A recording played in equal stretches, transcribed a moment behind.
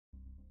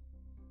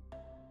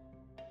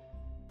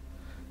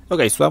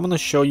Okay, so I'm going to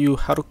show you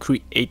how to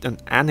create an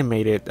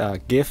animated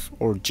GIF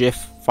or GIF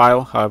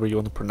file, however you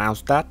want to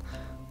pronounce that.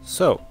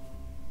 So,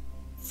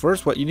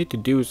 first what you need to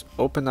do is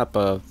open up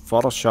a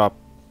Photoshop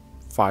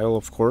file,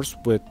 of course,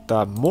 with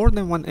more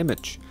than one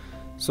image.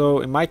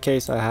 So in my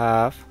case, I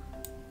have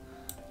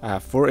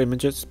 4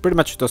 images, pretty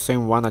much the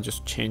same one. I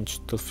just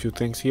changed a few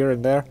things here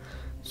and there.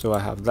 So I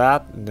have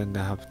that, and then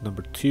I have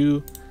number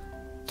 2,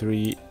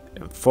 3,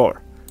 and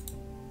 4.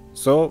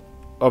 So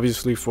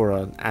obviously for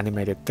an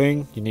animated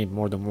thing you need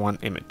more than one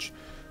image,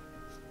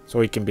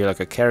 so it can be like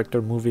a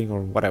character moving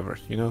or whatever,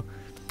 you know,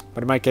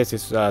 but in my case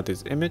it's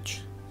this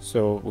image.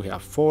 So we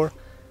have 4.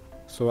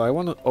 So I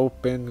want to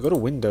go to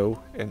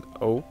window and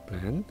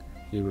open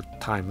your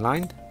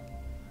timeline.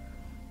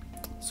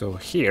 So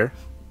here,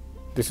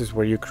 this is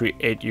where you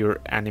create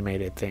your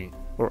animated thing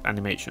or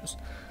animations.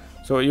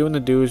 So what you want to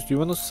do is you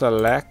want to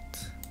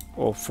select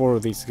all 4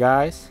 of these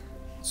guys.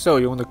 So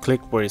you want to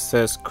click where it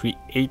says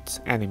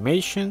create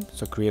animation,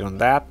 so create on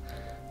that,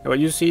 and what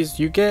you see is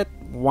you get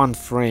 1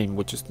 frame,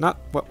 which is not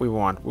what we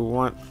want. We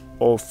want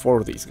all 4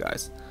 of these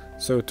guys.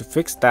 So to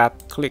fix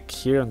that, click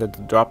here under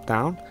the drop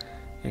down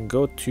and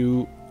go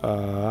to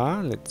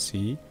let's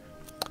see,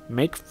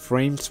 make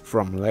frames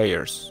from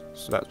layers.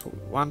 So that's what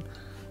we want.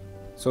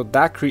 So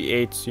that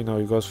creates, you know,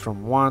 it goes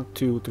from 1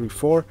 2 3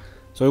 4,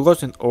 so it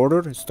goes in order.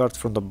 It starts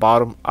from the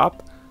bottom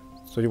up,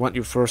 so you want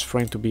your first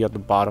frame to be at the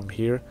bottom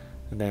here,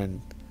 and then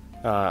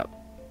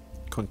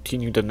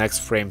continue the next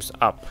frames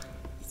up.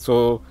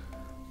 So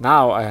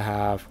now I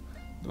have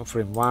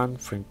frame 1,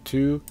 frame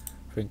 2,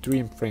 frame 3,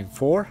 and frame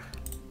 4.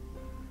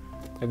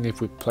 And if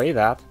we play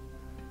that,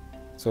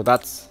 so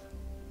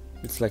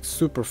it's like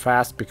super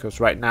fast, because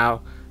right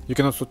now you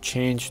can also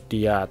change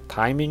the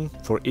timing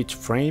for each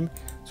frame.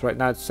 So right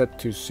now it's set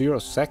to 0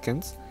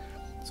 seconds.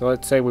 So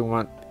let's say we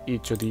want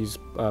each of these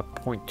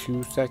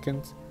 0.2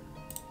 seconds,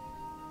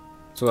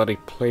 so that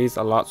it plays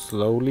a lot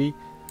slowly.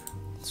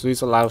 So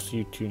this allows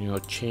you to, you know,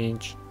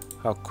 change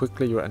how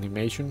quickly your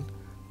animation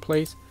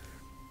plays.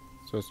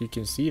 So as you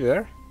can see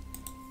there,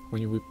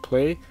 when you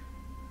play,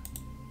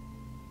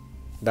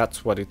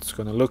 that's what it's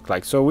gonna look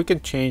like. So we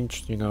can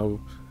change, you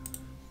know,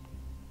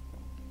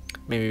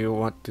 maybe we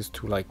want this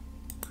to like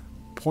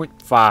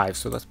 0.5,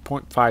 so that's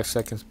 0.5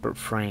 seconds per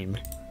frame.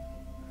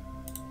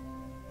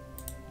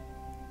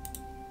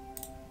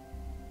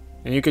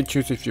 And you can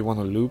choose if you want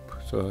to loop.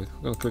 So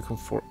I'm gonna click on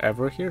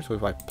forever here. So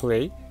if I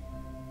play,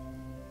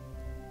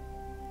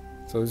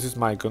 so this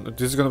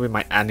is gonna be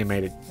my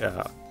animated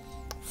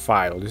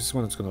file. This is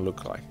what it's gonna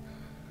look like.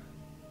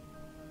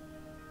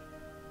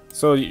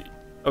 So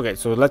okay,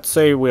 so let's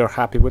say we are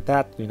happy with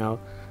that, you know.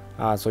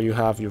 So you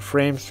have your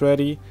frames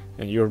ready,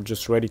 and you're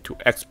just ready to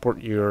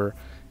export your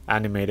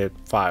animated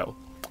file.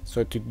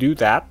 So to do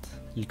that,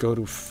 you go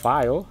to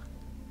File,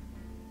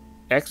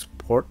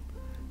 Export,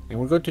 and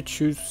we're going to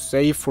choose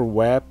Save for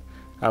Web,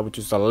 which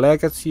is a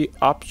legacy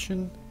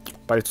option,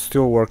 but it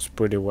still works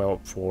pretty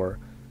well for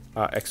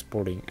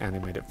exporting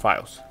animated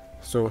files.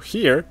 So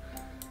here,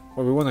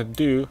 what we want to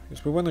do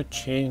is we want to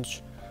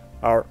change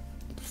our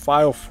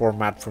file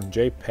format from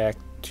JPEG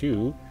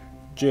to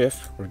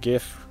GIF or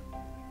GIF,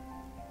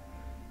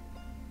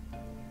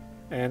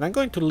 and I'm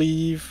going to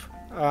leave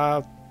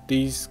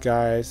these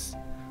guys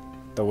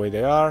the way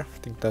they are. I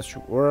think that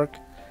should work,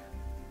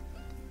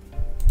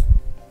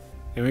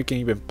 and we can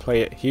even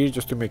play it here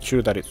just to make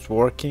sure that it's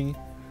working.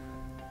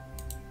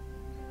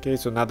 Okay,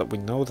 so now that we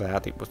know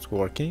that it was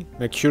working,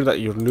 make sure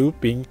that your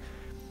looping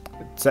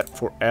is set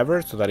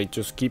forever, so that it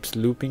just keeps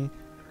looping,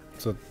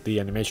 so the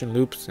animation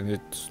loops and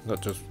it's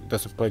not just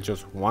doesn't play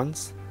just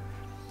once.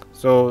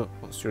 So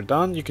once you're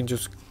done, you can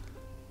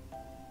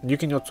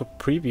also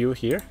preview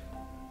here.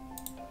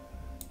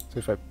 So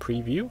if I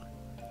preview,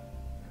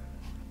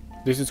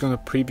 this is going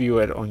to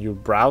preview it on your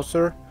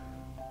browser.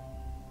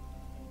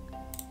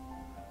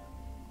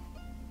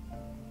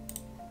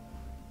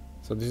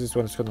 So this is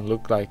what it's going to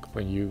look like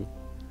when you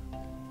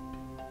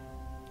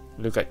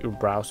look at your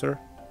browser.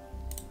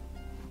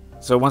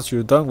 So once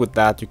you're done with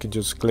that, you can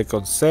just click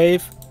on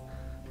save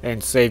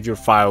and save your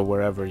file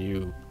wherever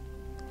you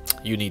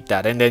need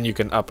that, and then you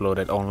can upload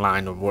it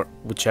online or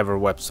whichever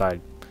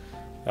website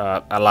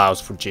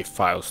allows for GIF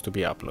files to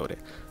be uploaded.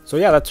 So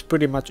yeah, that's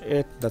pretty much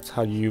it. That's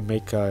how you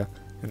make an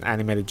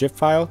animated GIF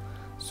file.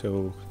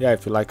 So yeah,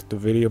 if you liked the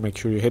video, make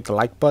sure you hit the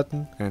like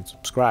button and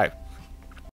subscribe.